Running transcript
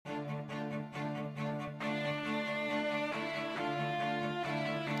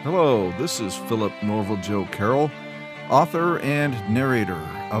Hello, this is Philip Norval Joe Carroll, author and narrator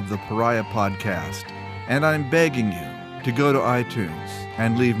of the Pariah podcast, and I'm begging you to go to iTunes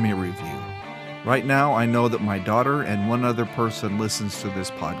and leave me a review. Right now, I know that my daughter and one other person listens to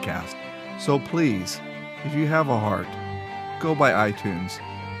this podcast, so please, if you have a heart, go by iTunes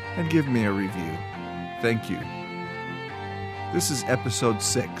and give me a review. Thank you. This is episode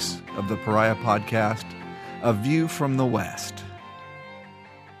 6 of the Pariah podcast, A View from the West.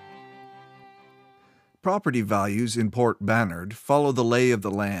 Property values in Port Bannard follow the lay of the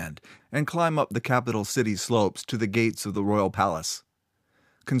land and climb up the capital city slopes to the gates of the royal palace.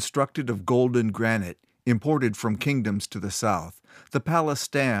 Constructed of golden granite imported from kingdoms to the south, the palace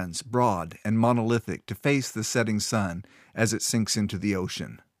stands broad and monolithic to face the setting sun as it sinks into the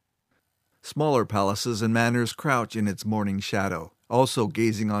ocean. Smaller palaces and manors crouch in its morning shadow, also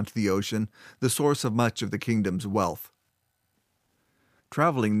gazing onto the ocean, the source of much of the kingdom's wealth.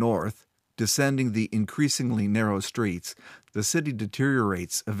 Traveling north, descending the increasingly narrow streets, the city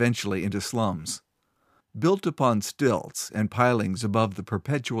deteriorates eventually into slums. Built upon stilts and pilings above the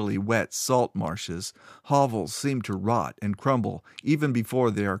perpetually wet salt marshes, hovels seem to rot and crumble even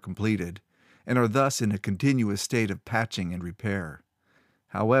before they are completed, and are thus in a continuous state of patching and repair.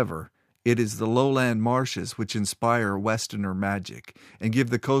 However, it is the lowland marshes which inspire Westener magic and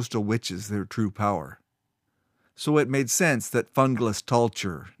give the coastal witches their true power. So it made sense that fungous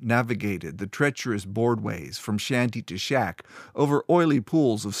Tulcher navigated the treacherous boardways from shanty to shack over oily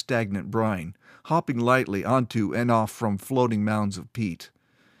pools of stagnant brine, hopping lightly onto and off from floating mounds of peat.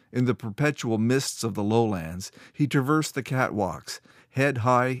 In the perpetual mists of the lowlands, he traversed the catwalks, head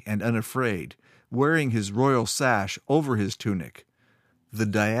high and unafraid, wearing his royal sash over his tunic. The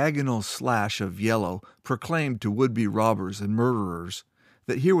diagonal slash of yellow proclaimed to would-be robbers and murderers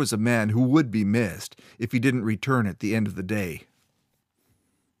that here was a man who would be missed if he didn't return at the end of the day.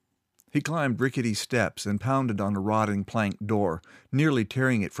 He climbed rickety steps and pounded on a rotting plank door, nearly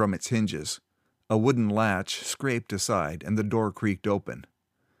tearing it from its hinges. A wooden latch scraped aside, and the door creaked open.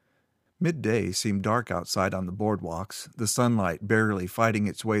 Midday seemed dark outside on the boardwalks, the sunlight barely fighting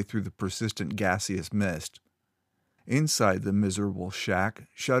its way through the persistent gaseous mist. Inside the miserable shack,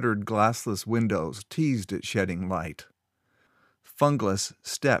 shuttered glassless windows teased at shedding light. Fungous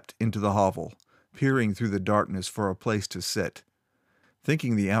stepped into the hovel, peering through the darkness for a place to sit.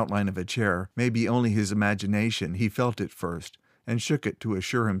 Thinking the outline of a chair may be only his imagination, he felt it first, and shook it to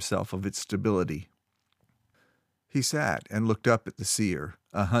assure himself of its stability. He sat and looked up at the seer,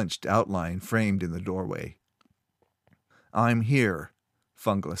 a hunched outline framed in the doorway. "I'm here,"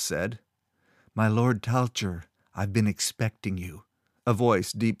 Fungous said. "My Lord Tulcher, I've been expecting you." A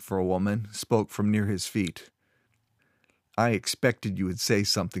voice, deep for a woman, spoke from near his feet. "I expected you would say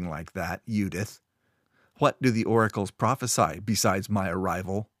something like that, Judith. What do the oracles prophesy besides my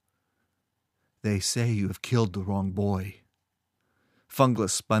arrival?" "They say you have killed the wrong boy."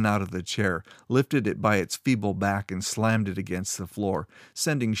 Fungous spun out of the chair, lifted it by its feeble back and slammed it against the floor,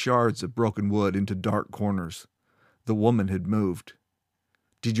 sending shards of broken wood into dark corners. The woman had moved.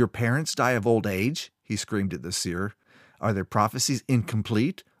 "Did your parents die of old age?" he screamed at the seer. "Are their prophecies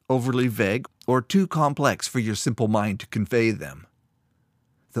incomplete, overly vague, or too complex for your simple mind to convey them?"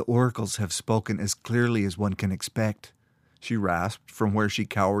 "The oracles have spoken as clearly as one can expect," she rasped from where she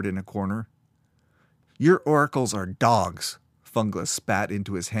cowered in a corner. "Your oracles are dogs." Fungous spat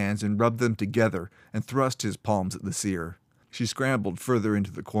into his hands and rubbed them together and thrust his palms at the seer. She scrambled further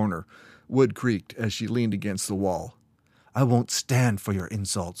into the corner. Wood creaked as she leaned against the wall. "I won't stand for your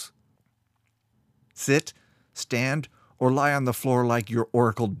insults." "Sit, stand, or lie on the floor like your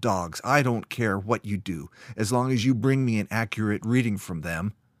oracle dogs. I don't care what you do, as long as you bring me an accurate reading from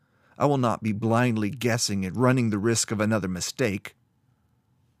them. I will not be blindly guessing and running the risk of another mistake."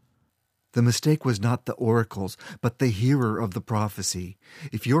 "The mistake was not the oracles, but the hearer of the prophecy.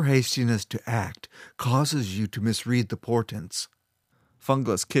 If your hastiness to act causes you to misread the portents."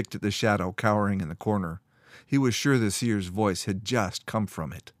 Fungous kicked at the shadow cowering in the corner. He was sure the seer's voice had just come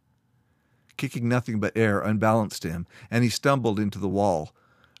from it. Kicking nothing but air unbalanced him, and he stumbled into the wall.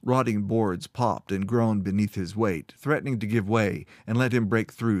 Rotting boards popped and groaned beneath his weight, threatening to give way and let him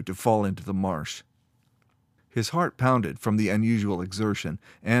break through to fall into the marsh. His heart pounded from the unusual exertion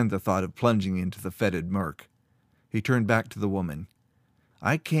and the thought of plunging into the fetid murk. He turned back to the woman.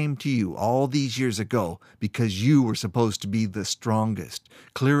 "I came to you all these years ago because you were supposed to be the strongest,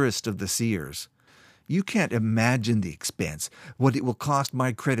 clearest of the seers. You can't imagine the expense, what it will cost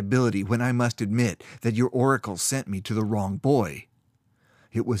my credibility when I must admit that your oracles sent me to the wrong boy."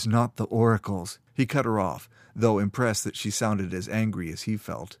 "It was not the oracles," he cut her off, though impressed that she sounded as angry as he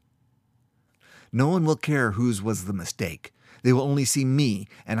felt. No one will care whose was the mistake. They will only see me,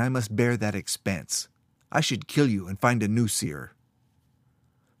 and I must bear that expense. I should kill you and find a new seer."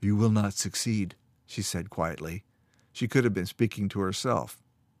 "You will not succeed," she said quietly. She could have been speaking to herself.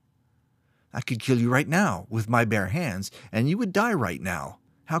 "I could kill you right now, with my bare hands, and you would die right now.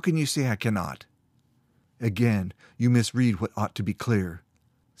 How can you say I cannot?" "Again, you misread what ought to be clear,"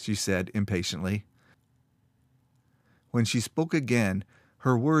 she said impatiently. When she spoke again,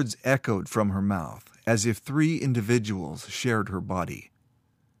 her words echoed from her mouth, as if 3 individuals shared her body.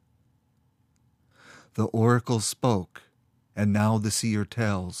 "The oracle spoke, and now the seer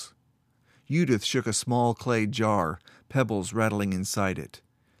tells." Judith shook a small clay jar, pebbles rattling inside it.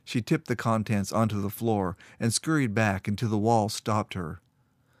 She tipped the contents onto the floor and scurried back until the wall stopped her.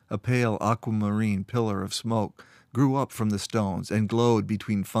 A pale aquamarine pillar of smoke grew up from the stones and glowed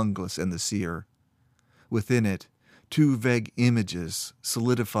between Fungus and the seer. Within it, 2 vague images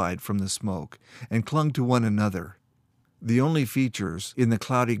solidified from the smoke and clung to one another. The only features in the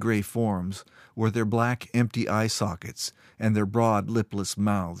cloudy gray forms were their black, empty eye sockets and their broad, lipless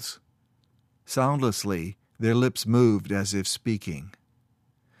mouths. Soundlessly, their lips moved as if speaking.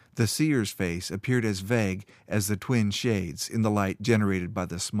 The seer's face appeared as vague as the twin shades in the light generated by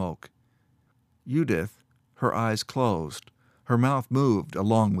the smoke. Judith, her eyes closed, her mouth moved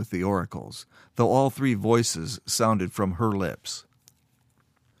along with the oracle's, though all 3 voices sounded from her lips.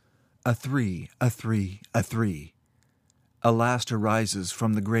 A 3, a 3, a 3. A last arises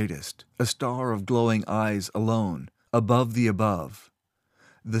from the greatest, a star of glowing eyes alone, above the above.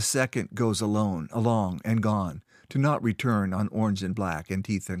 The second goes alone, along and gone, to not return on orange and black and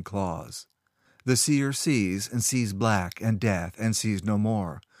teeth and claws. The seer sees and sees black and death and sees no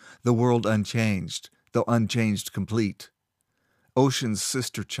more, the world unchanged, though unchanged complete. Ocean's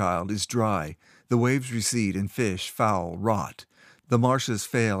sister child is dry, the waves recede and fish, foul, rot, the marshes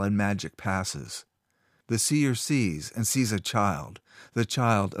fail and magic passes. The seer sees and sees a child, the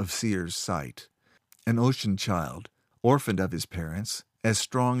child of seer's sight. An ocean child, orphaned of his parents, as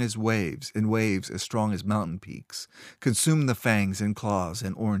strong as waves, and waves as strong as mountain peaks, consume the fangs and claws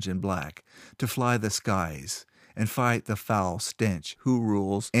and orange and black, to fly the skies, and fight the foul stench who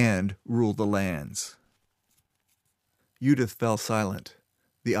rules and rule the lands. Judith fell silent.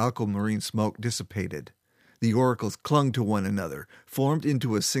 The aquamarine smoke dissipated. The oracles clung to one another, formed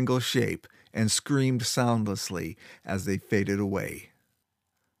into a single shape, and screamed soundlessly as they faded away.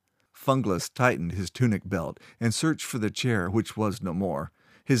 Fungus tightened his tunic belt and searched for the chair which was no more,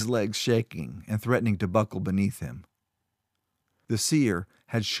 his legs shaking and threatening to buckle beneath him. The seer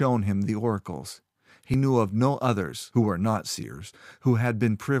had shown him the oracles. He knew of no others who were not seers, who had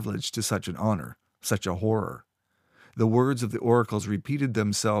been privileged to such an honor, such a horror. The words of the oracles repeated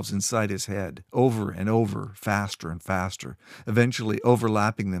themselves inside his head, over and over, faster and faster, eventually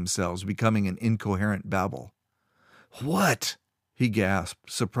overlapping themselves, becoming an incoherent babble. "What?" he gasped,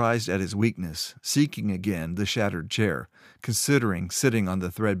 surprised at his weakness, seeking again the shattered chair, considering sitting on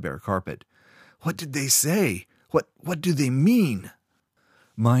the threadbare carpet. "What did they say? What do they mean?"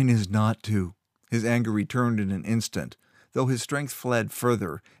 "Mine is not to." His anger returned in an instant, though his strength fled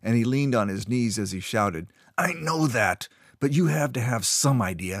further, and he leaned on his knees as he shouted, "I know that, but you have to have some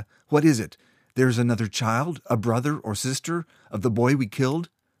idea. What is it? There's another child, a brother or sister of the boy we killed?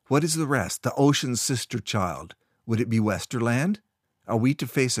 What is the rest? The ocean's sister child. Would it be Westerland? Are we to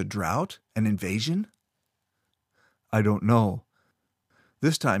face a drought, an invasion?" "I don't know."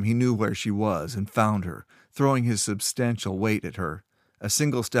 This time he knew where she was and found her, throwing his substantial weight at her. A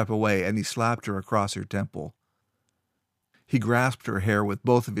single step away, and he slapped her across her temple. He grasped her hair with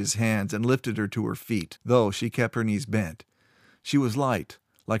both of his hands and lifted her to her feet, though she kept her knees bent. She was light,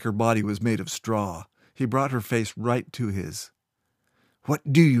 like her body was made of straw. He brought her face right to his.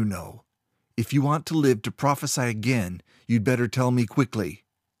 "What do you know? If you want to live to prophesy again, you'd better tell me quickly."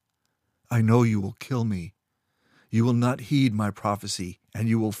 "I know you will kill me. You will not heed my prophecy, and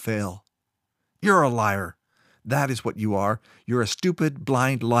you will fail." "You're a liar. That is what you are. You're a stupid,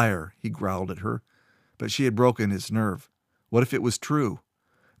 blind liar," he growled at her. But she had broken his nerve. What if it was true?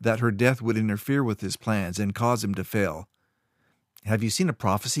 That her death would interfere with his plans and cause him to fail. "Have you seen a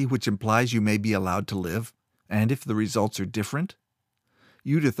prophecy which implies you may be allowed to live? And if the results are different?"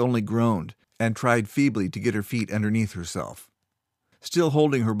 Judith only groaned and tried feebly to get her feet underneath herself. Still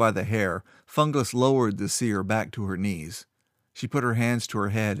holding her by the hair, Fungus lowered the seer back to her knees. She put her hands to her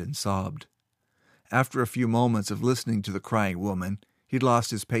head and sobbed. After a few moments of listening to the crying woman, he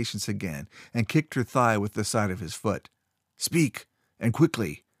lost his patience again and kicked her thigh with the side of his foot. "Speak, and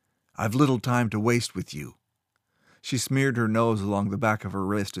quickly. I've little time to waste with you." She smeared her nose along the back of her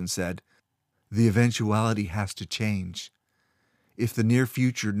wrist and said, "The eventuality has to change." If the near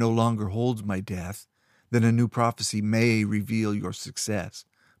future no longer holds my death, then a new prophecy may reveal your success.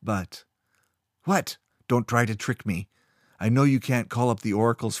 But... What? Don't try to trick me. I know you can't call up the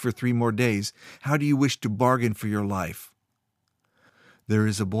oracles for 3 more days. How do you wish to bargain for your life? There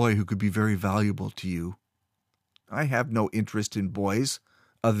is a boy who could be very valuable to you. I have no interest in boys,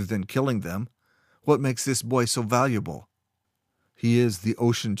 other than killing them. What makes this boy so valuable? He is the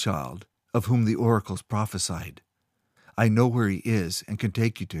ocean child, of whom the oracles prophesied. I know where he is and can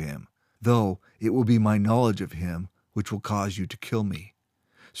take you to him, though it will be my knowledge of him which will cause you to kill me.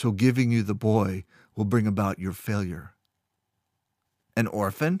 So giving you the boy will bring about your failure. An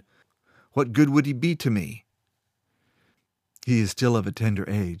orphan? What good would he be to me? He is still of a tender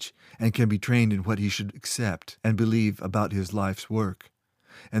age, and can be trained in what he should accept and believe about his life's work.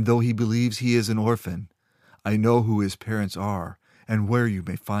 And though he believes he is an orphan, I know who his parents are and where you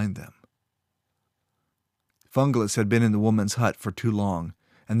may find them. Fungulus had been in the woman's hut for too long,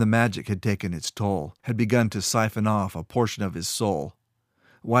 and the magic had taken its toll, had begun to siphon off a portion of his soul.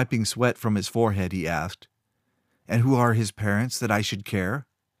 Wiping sweat from his forehead, he asked, "And who are his parents, that I should care?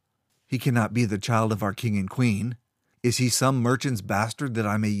 He cannot be the child of our king and queen. Is he some merchant's bastard that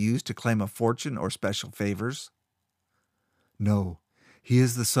I may use to claim a fortune or special favors?" "No, he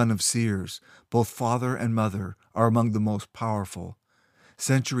is the son of seers. Both father and mother are among the most powerful.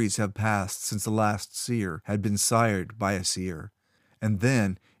 Centuries have passed since the last seer had been sired by a seer, and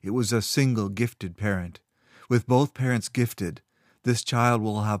then it was a single gifted parent. With both parents gifted, this child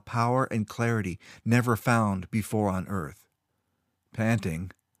will have power and clarity never found before on earth."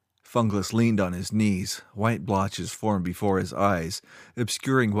 Panting, Fungulus leaned on his knees. White blotches formed before his eyes,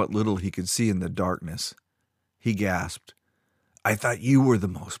 obscuring what little he could see in the darkness. He gasped, "I thought you were the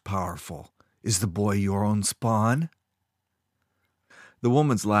most powerful. Is the boy your own spawn?" The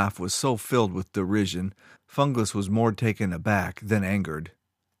woman's laugh was so filled with derision, Fungulus was more taken aback than angered.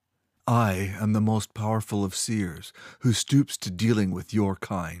 "I am the most powerful of seers, who stoops to dealing with your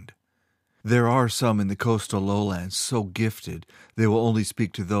kind. There are some in the coastal lowlands so gifted they will only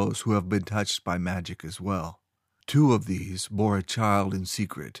speak to those who have been touched by magic as well. 2 of these bore a child in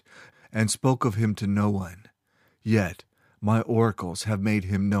secret, and spoke of him to no one. Yet my oracles have made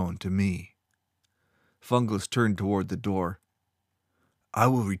him known to me." Fungulus turned toward the door. "I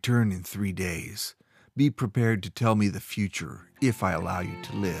will return in 3 days. Be prepared to tell me the future, if I allow you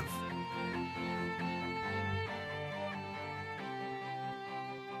to live."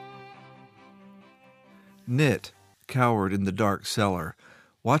 Knit cowered in the dark cellar,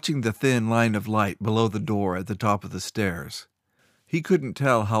 watching the thin line of light below the door at the top of the stairs. He couldn't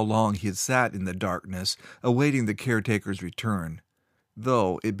tell how long he had sat in the darkness, awaiting the caretaker's return,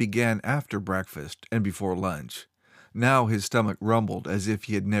 though it began after breakfast and before lunch. Now his stomach rumbled as if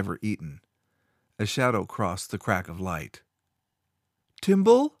he had never eaten. A shadow crossed the crack of light.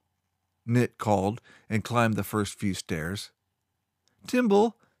 "Timble?" Knit called and climbed the first few stairs.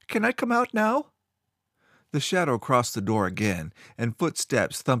 "Timble, can I come out now?" The shadow crossed the door again, and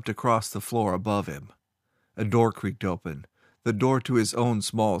footsteps thumped across the floor above him. A door creaked open, the door to his own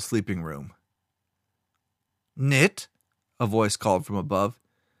small sleeping room. "Knit?" a voice called from above.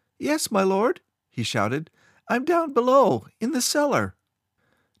 "Yes, my lord," he shouted. "I'm down below, in the cellar."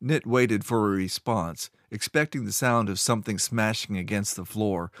 Knit waited for a response, expecting the sound of something smashing against the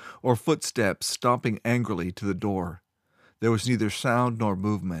floor, or footsteps stomping angrily to the door. There was neither sound nor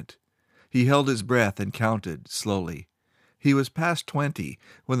movement. He held his breath and counted, slowly. He was past 20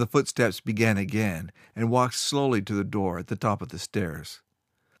 when the footsteps began again, and walked slowly to the door at the top of the stairs.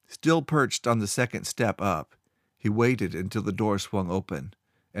 Still perched on the second step up, he waited until the door swung open,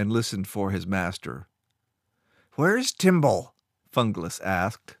 and listened for his master. "Where's Timble?" Fungulus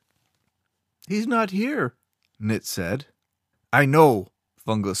asked. "He's not here," Knit said. "I know,"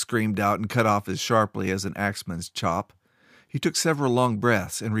 Fungulus screamed out and cut off as sharply as an axeman's chop. He took several long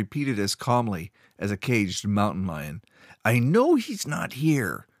breaths and repeated as calmly as a caged mountain lion, "I know he's not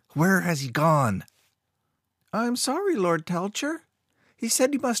here. Where has he gone?" "I'm sorry, Lord Telcher. He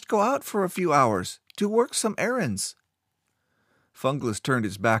said he must go out for a few hours to work some errands." Fungulus turned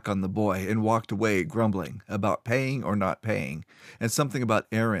his back on the boy and walked away, grumbling about paying or not paying, and something about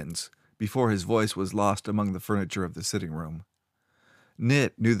errands, before his voice was lost among the furniture of the sitting room.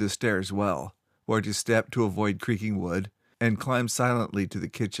 Knit knew the stairs well, where to step to avoid creaking wood, and climbed silently to the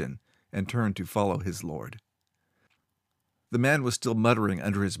kitchen and turned to follow his lord. The man was still muttering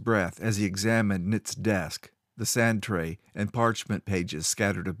under his breath as he examined Knit's desk, the sand tray, and parchment pages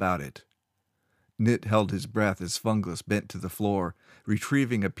scattered about it. Knit held his breath as Fungulus bent to the floor,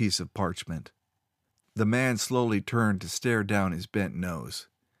 retrieving a piece of parchment. The man slowly turned to stare down his bent nose.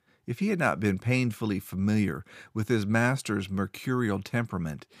 If he had not been painfully familiar with his master's mercurial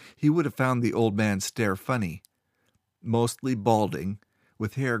temperament, he would have found the old man's stare funny. Mostly balding,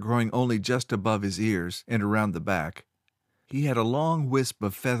 with hair growing only just above his ears and around the back, he had a long wisp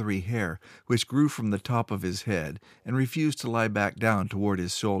of feathery hair which grew from the top of his head and refused to lie back down toward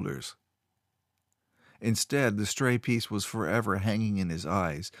his shoulders. Instead, the stray piece was forever hanging in his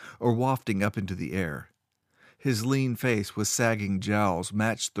eyes or wafting up into the air. His lean face with sagging jowls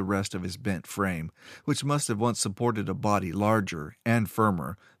matched the rest of his bent frame, which must have once supported a body larger and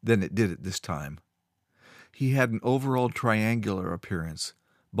firmer than it did at this time. He had an overall triangular appearance,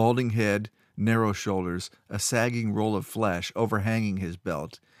 balding head, narrow shoulders, a sagging roll of flesh overhanging his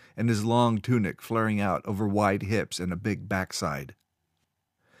belt, and his long tunic flaring out over wide hips and a big backside.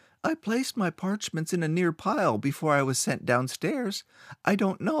 "I placed my parchments in a near pile before I was sent downstairs. I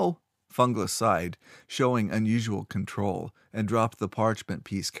don't know." Funglas sighed, showing unusual control, and dropped the parchment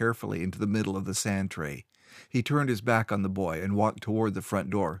piece carefully into the middle of the sand tray. He turned his back on the boy and walked toward the front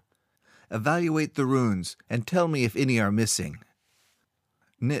door. "Evaluate the runes, and tell me if any are missing."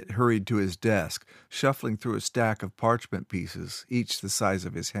 Knit hurried to his desk, shuffling through a stack of parchment pieces, each the size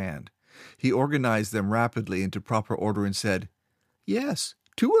of his hand. He organized them rapidly into proper order and said, "Yes,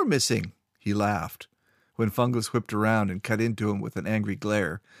 2 are missing." He laughed. When Funglas whipped around and cut into him with an angry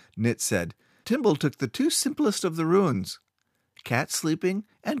glare, Knit said, "Timble took the 2 simplest of the runes, Cat Sleeping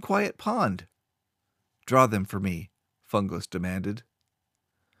and Quiet Pond." "Draw them for me," Funglas demanded.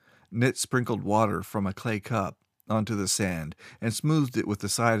 Knit sprinkled water from a clay cup onto the sand and smoothed it with the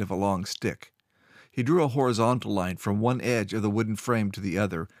side of a long stick. He drew a horizontal line from one edge of the wooden frame to the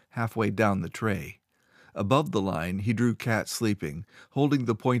other, halfway down the tray. Above the line he drew Cat Sleeping, holding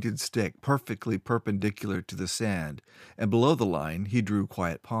the pointed stick perfectly perpendicular to the sand, and below the line he drew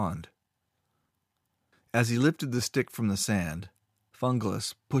Quiet Pond. As he lifted the stick from the sand,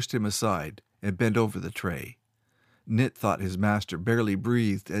 Funglas pushed him aside and bent over the tray. Knit thought his master barely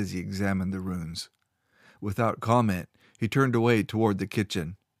breathed as he examined the runes. Without comment, he turned away toward the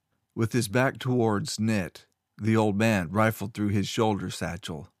kitchen. With his back towards Knit, the old man rifled through his shoulder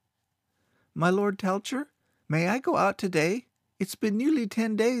satchel. "My Lord Telcher, may I go out today? It's been nearly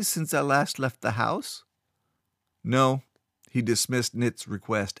 10 days since I last left the house." "No," he dismissed Knit's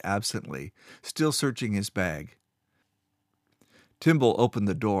request absently, still searching his bag. Timble opened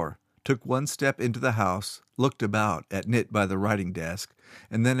the door, took one step into the house, looked about at Knit by the writing desk,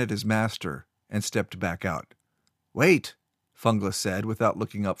 and then at his master, and stepped back out. "Wait," Funglas said without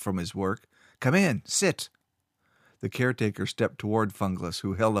looking up from his work. "Come in, sit." The caretaker stepped toward Funglas,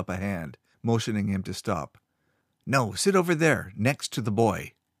 who held up a hand, motioning him to stop. "No, sit over there, next to the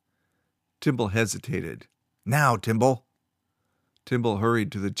boy." Timble hesitated. "Now, Timble." Timble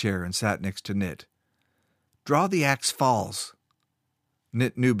hurried to the chair and sat next to Knit. "Draw the axe falls."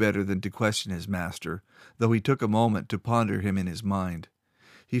 Knit knew better than to question his master, though he took a moment to ponder him in his mind.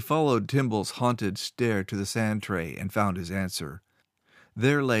 He followed Timble's haunted stare to the sand tray and found his answer.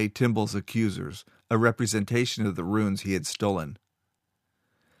 There lay Timble's accusers, a representation of the runes he had stolen.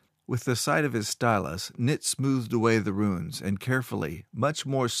 With the sight of his stylus, Knit smoothed away the runes, and carefully, much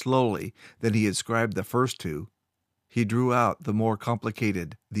more slowly than he had scribed the first 2, he drew out the more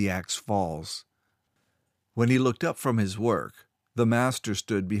complicated "The Axe Falls." When he looked up from his work, the master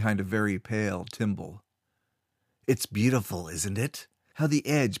stood behind a very pale Timble. "It's beautiful, isn't it? How the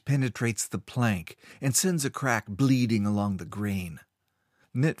edge penetrates the plank and sends a crack bleeding along the grain."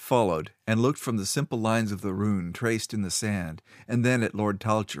 Knit followed and looked from the simple lines of the rune traced in the sand, and then at Lord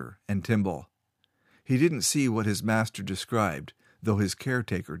Telcher and Timble. He didn't see what his master described, though his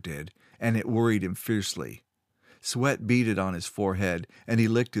caretaker did, and it worried him fiercely. Sweat beaded on his forehead, and he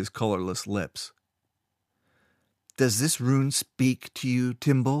licked his colorless lips. "Does this rune speak to you,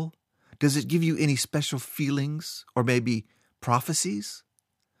 Timble? Does it give you any special feelings, or maybe prophecies?"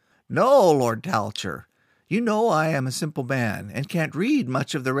 "No, Lord Telcher. You know I am a simple man, and can't read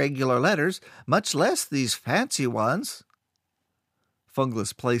much of the regular letters, much less these fancy ones."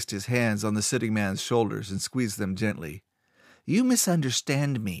 Funglas placed his hands on the sitting man's shoulders and squeezed them gently. "You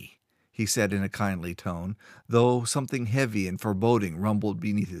misunderstand me," he said in a kindly tone, though something heavy and foreboding rumbled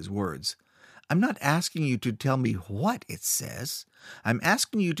beneath his words. "I'm not asking you to tell me what it says. I'm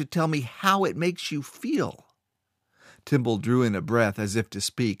asking you to tell me how it makes you feel." Timble drew in a breath as if to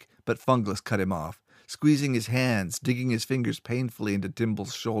speak, but Funglas cut him off, squeezing his hands, digging his fingers painfully into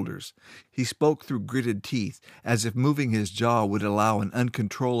Timble's shoulders. He spoke through gritted teeth, as if moving his jaw would allow an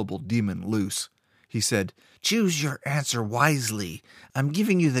uncontrollable demon loose. He said, "Choose your answer wisely. I'm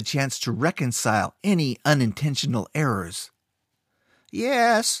giving you the chance to reconcile any unintentional errors."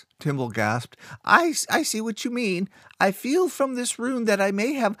 Yes, Timble gasped. I see what you mean. I feel from this rune that I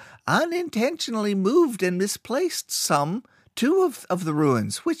may have unintentionally moved and misplaced two of the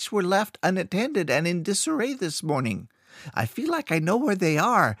ruins, which were left unattended and in disarray this morning. I feel like I know where they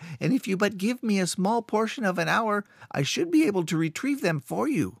are, and if you but give me a small portion of an hour, I should be able to retrieve them for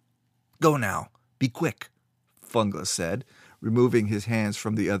you. Go now. Be quick, Fungus said, removing his hands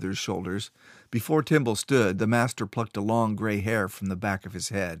from the other's shoulders. Before Timble stood, the master plucked a long gray hair from the back of his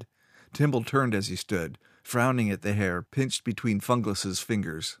head. Timble turned as he stood, frowning at the hair pinched between Fungus's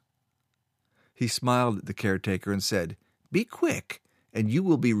fingers. He smiled at the caretaker and said, "Be quick, and you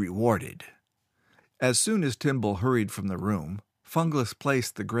will be rewarded." As soon as Timble hurried from the room, Fungus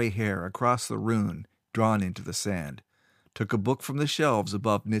placed the gray hair across the rune drawn into the sand, took a book from the shelves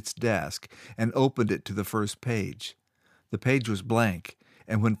above Knit's desk, and opened it to the first page. The page was blank,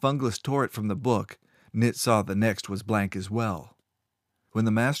 and when Fungus tore it from the book, Knit saw the next was blank as well. When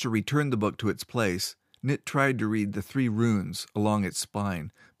the master returned the book to its place, Knit tried to read the 3 runes along its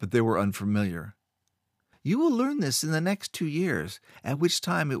spine, but they were unfamiliar. "You will learn this in the next 2 years, at which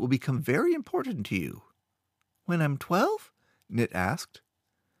time it will become very important to you." "When I'm 12? Knit asked.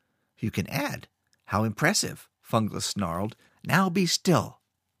 "You can add. How impressive," Fungus snarled. "Now be still."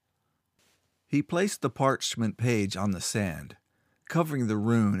 He placed the parchment page on the sand, covering the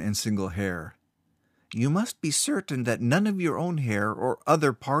rune and single hair. "You must be certain that none of your own hair or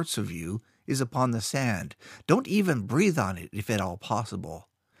other parts of you is upon the sand. Don't even breathe on it if at all possible."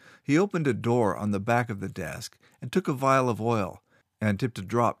 He opened a door on the back of the desk and took a vial of oil and tipped a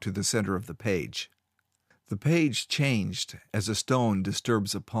drop to the center of the page. The page changed as a stone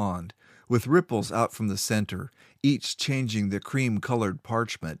disturbs a pond, with ripples out from the center, each changing the cream-colored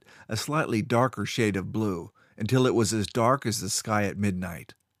parchment a slightly darker shade of blue, until it was as dark as the sky at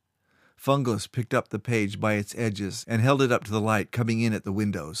midnight. Fungus picked up the page by its edges and held it up to the light coming in at the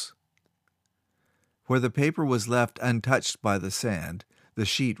windows. Where the paper was left untouched by the sand, the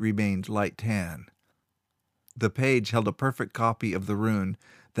sheet remained light tan. The page held a perfect copy of the rune,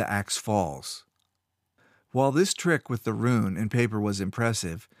 "The Axe Falls." While this trick with the rune and paper was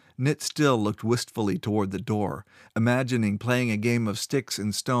impressive, Knit still looked wistfully toward the door, imagining playing a game of sticks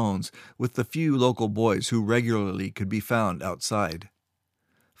and stones with the few local boys who regularly could be found outside.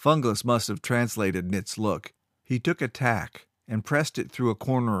 Fungus must have translated Knit's look. He took a tack and pressed it through a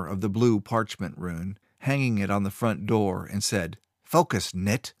corner of the blue parchment rune, hanging it on the front door, and said, "Focus,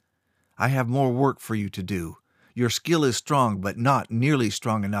 Knit. I have more work for you to do. Your skill is strong, but not nearly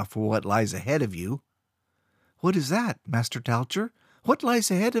strong enough for what lies ahead of you." "What is that, Master Talcher? What lies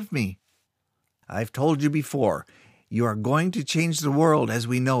ahead of me?" "I've told you before. You are going to change the world as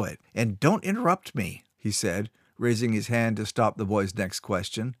we know it, and don't interrupt me," he said, raising his hand to stop the boy's next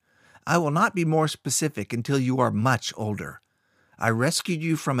question. "I will not be more specific until you are much older. I rescued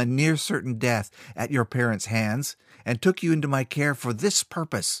you from a near-certain death at your parents' hands and took you into my care for this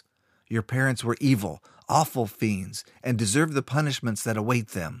purpose. Your parents were evil, awful fiends, and deserve the punishments that await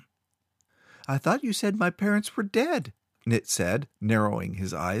them." "I thought you said my parents were dead," Knit said, narrowing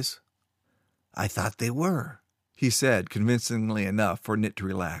his eyes. "I thought they were," he said, convincingly enough for Knit to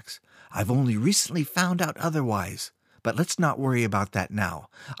relax. "I've only recently found out otherwise, but let's not worry about that now.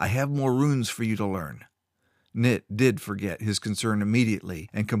 I have more runes for you to learn." Knit did forget his concern immediately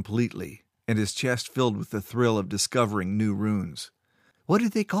and completely, and his chest filled with the thrill of discovering new runes. "What are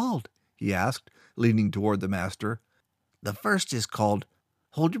they called?" he asked, leaning toward the master. "The first is called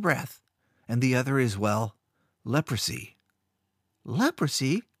Hold Your Breath, and the other is, well, Leprosy."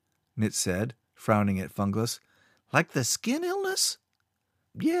 "Leprosy?" Knit said, frowning at Fungus. "Like the skin illness?"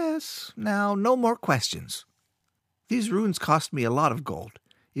 "Yes. Now, no more questions. These runes cost me a lot of gold.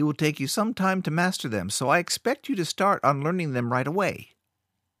 It will take you some time to master them, so I expect you to start on learning them right away."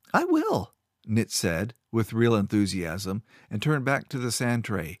 "I will," Knit said, with real enthusiasm, and turned back to the sand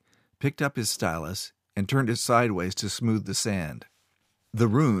tray, picked up his stylus, and turned it sideways to smooth the sand. The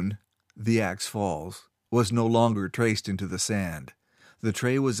rune, "The Axe Falls," was no longer traced into the sand. The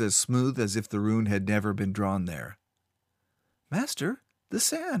tray was as smooth as if the rune had never been drawn there. "Master, the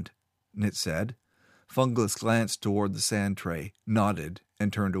sand," Knit said. Fungus glanced toward the sand tray, nodded,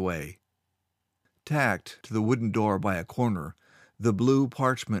 and turned away. Tacked to the wooden door by a corner, the blue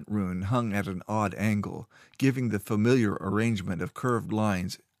parchment rune hung at an odd angle, giving the familiar arrangement of curved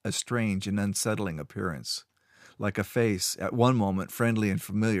lines a strange and unsettling appearance. Like a face, at one moment friendly and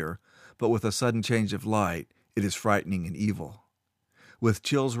familiar, but with a sudden change of light, it is frightening and evil. With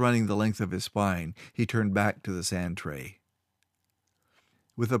chills running the length of his spine, he turned back to the sand tray.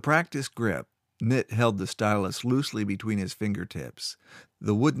 With a practiced grip, Knit held the stylus loosely between his fingertips,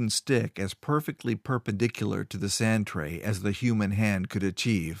 the wooden stick as perfectly perpendicular to the sand tray as the human hand could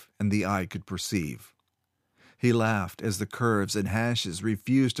achieve and the eye could perceive. He laughed as the curves and hashes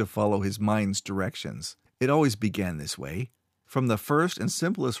refused to follow his mind's directions. It always began this way. From the first and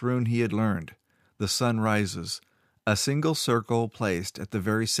simplest rune he had learned, the sun rises, a single circle placed at the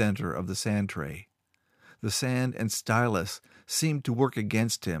very center of the sand tray. The sand and stylus seemed to work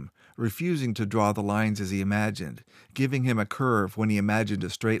against him, refusing to draw the lines as he imagined, giving him a curve when he imagined a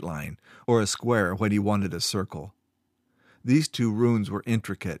straight line, or a square when he wanted a circle. These two runes were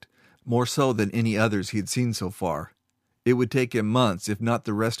intricate, more so than any others he had seen so far. It would take him months, if not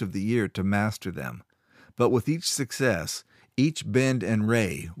the rest of the year, to master them. But with each success, each bend and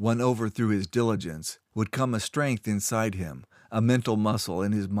ray won over through his diligence, would come a strength inside him, a mental muscle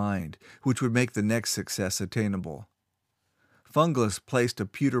in his mind, which would make the next success attainable. Fungus placed a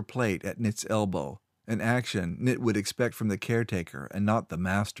pewter plate at Knit's elbow, an action Knit would expect from the caretaker and not the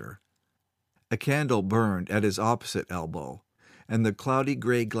master. A candle burned at his opposite elbow, and the cloudy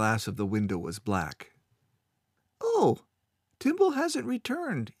gray glass of the window was black. "Oh, Timble hasn't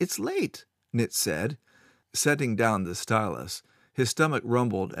returned. It's late," Knit said, setting down the stylus. His stomach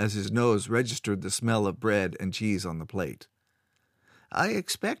rumbled as his nose registered the smell of bread and cheese on the plate. "I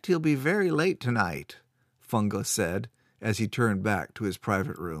expect he'll be very late tonight," Fungus said, as he turned back to his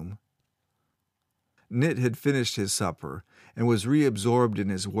private room. Knit had finished his supper and was reabsorbed in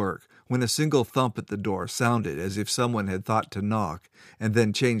his work when a single thump at the door sounded as if someone had thought to knock and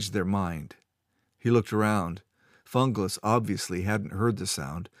then changed their mind. He looked around. Fungus obviously hadn't heard the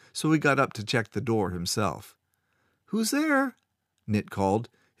sound, so he got up to check the door himself. "Who's there?" Knit called,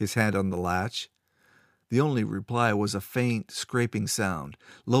 his hand on the latch. The only reply was a faint, scraping sound,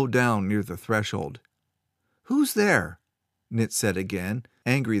 low down near the threshold. "Who's there?" Knit said again,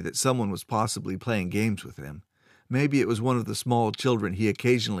 angry that someone was possibly playing games with him. Maybe it was one of the small children he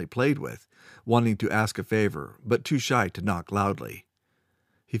occasionally played with, wanting to ask a favor, but too shy to knock loudly.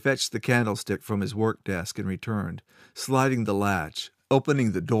 He fetched the candlestick from his work desk and returned, sliding the latch,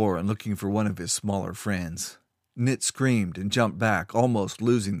 opening the door and looking for one of his smaller friends. Knit screamed and jumped back, almost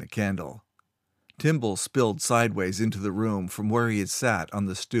losing the candle. Timble spilled sideways into the room from where he had sat on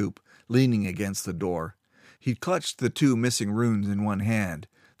the stoop, leaning against the door. He clutched the two missing runes in one hand,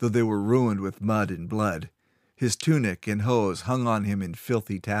 though they were ruined with mud and blood. His tunic and hose hung on him in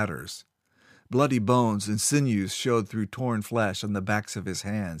filthy tatters. Bloody bones and sinews showed through torn flesh on the backs of his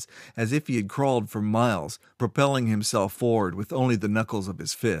hands, as if he had crawled for miles, propelling himself forward with only the knuckles of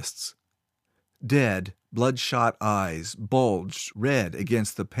his fists. Dead, bloodshot eyes bulged red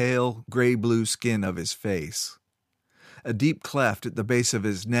against the pale, gray-blue skin of his face. A deep cleft at the base of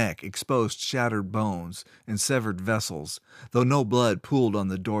his neck exposed shattered bones and severed vessels, though no blood pooled on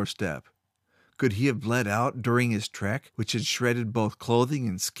the doorstep. Could he have bled out during his trek, which had shredded both clothing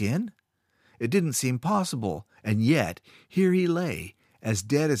and skin? It didn't seem possible, and yet here he lay, as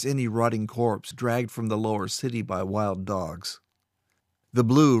dead as any rotting corpse dragged from the lower city by wild dogs. The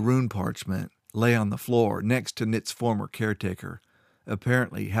blue rune parchment lay on the floor next to Knit's former caretaker,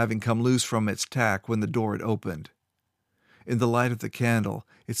 apparently having come loose from its tack when the door had opened. In the light of the candle,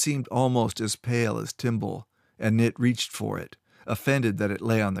 it seemed almost as pale as Timble, and Knit reached for it, offended that it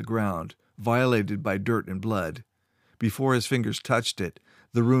lay on the ground, violated by dirt and blood. Before his fingers touched it,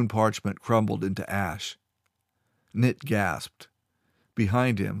 the rune parchment crumbled into ash. Knit gasped.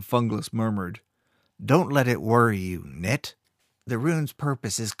 Behind him, Fungus murmured, "Don't let it worry you, Knit. The rune's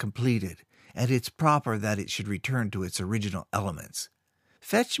purpose is completed, and it's proper that it should return to its original elements.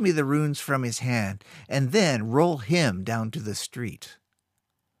 Fetch me the runes from his hand, and then roll him down to the street."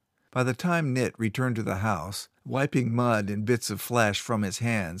 By the time Knit returned to the house, wiping mud and bits of flesh from his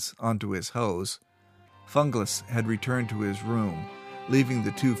hands onto his hose, Fungus had returned to his room, leaving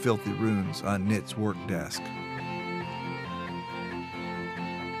the two filthy runes on Knit's work desk.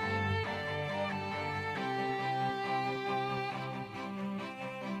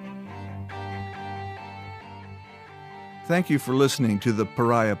 Thank you for listening to the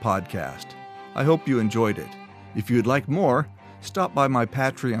Pariah podcast. I hope you enjoyed it. If you'd like more, stop by my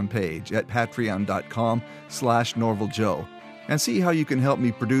Patreon page at patreon.com/NorvalJoe and see how you can help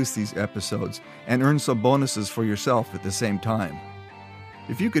me produce these episodes and earn some bonuses for yourself at the same time.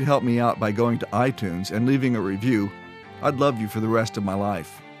 If you could help me out by going to iTunes and leaving a review, I'd love you for the rest of my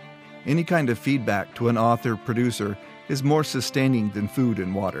life. Any kind of feedback to an author, producer is more sustaining than food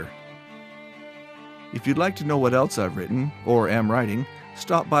and water. If you'd like to know what else I've written or am writing,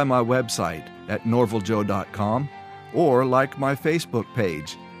 stop by my website at norvaljoe.com or like my Facebook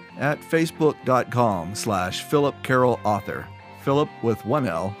page at facebook.com/PhilipCarrollAuthor. Philip with one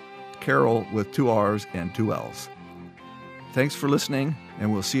L, Carol with 2 R's and 2 L's. Thanks for listening,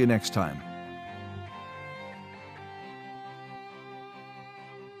 and we'll see you next time.